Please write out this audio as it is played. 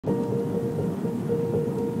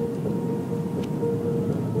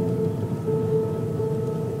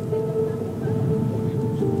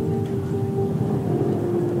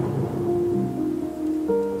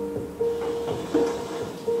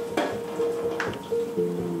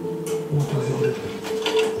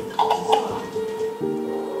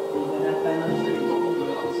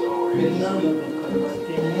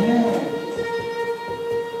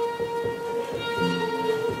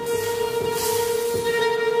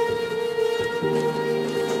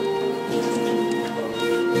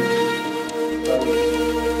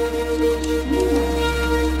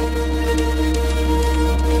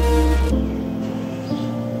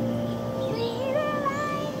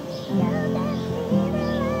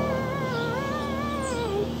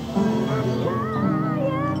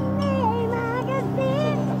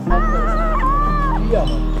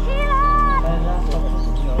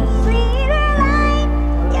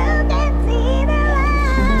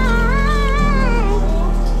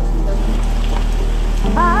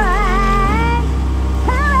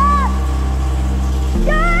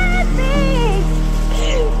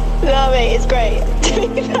It's great.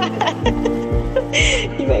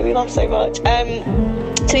 You make me laugh so much. To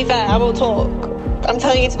be fair, I will talk. I'm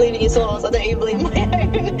telling you to believe in your source. I don't even believe in my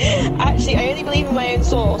own. Actually, I only believe in my own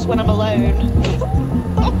source when I'm alone.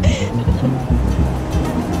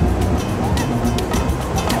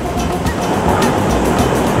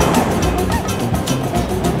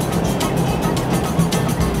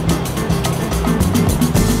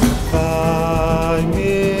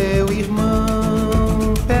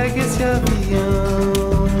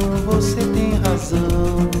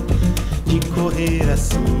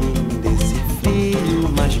 Assim desse frio,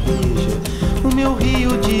 mas veja o meu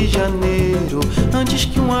Rio de Janeiro, antes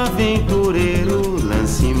que um aventureiro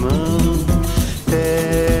lance mão.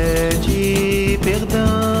 Pede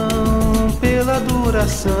perdão pela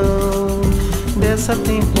duração dessa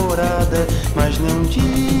temporada, mas não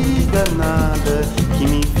diga nada, que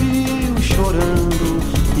me viu chorando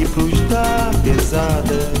e pros dar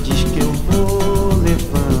pesada diz que eu vou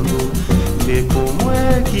levando. Vê como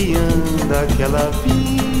é que anda aquela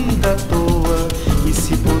vida à toa, e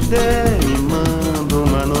se puder me manda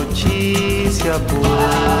uma notícia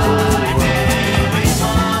boa.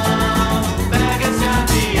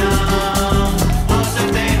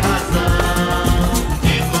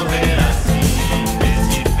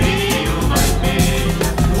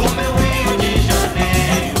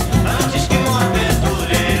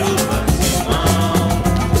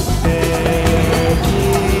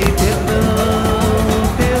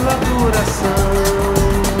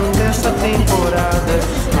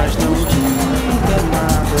 Mas não diga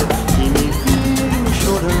nada, que me viu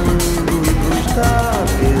chorando e nos dá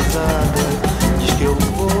pesada, diz que eu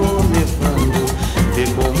vou levando. Vê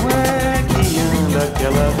como é que anda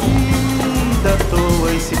aquela vida à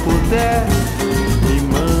toa, e se puder me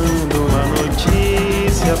manda uma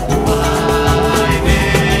notícia boa.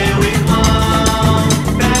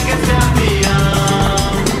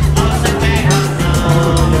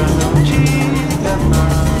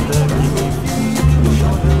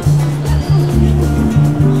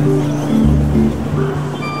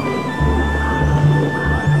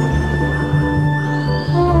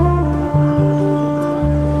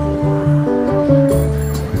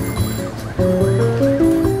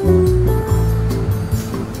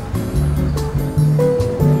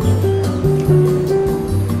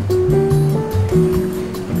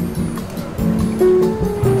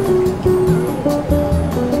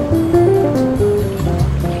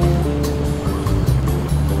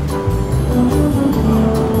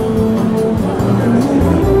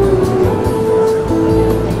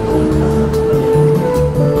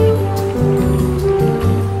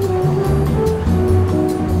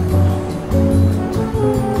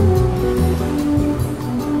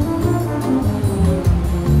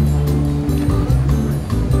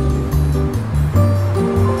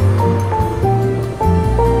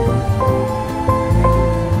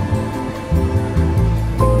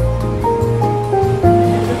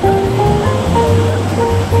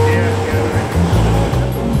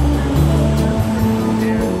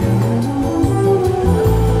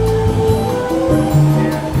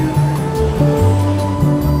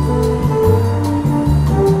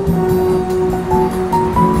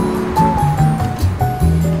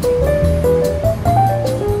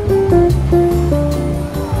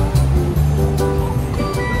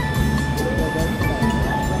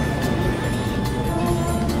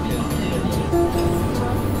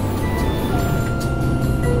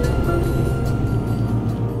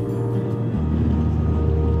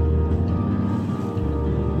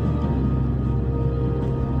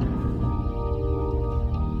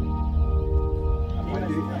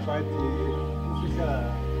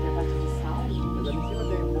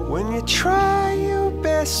 When you try your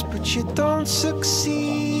best but you don't succeed,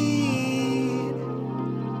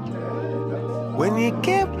 When you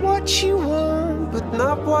get what you want, but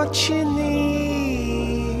not what you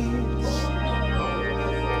need.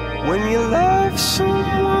 When you love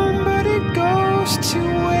someone, but it goes to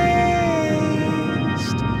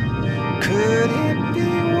waste. Could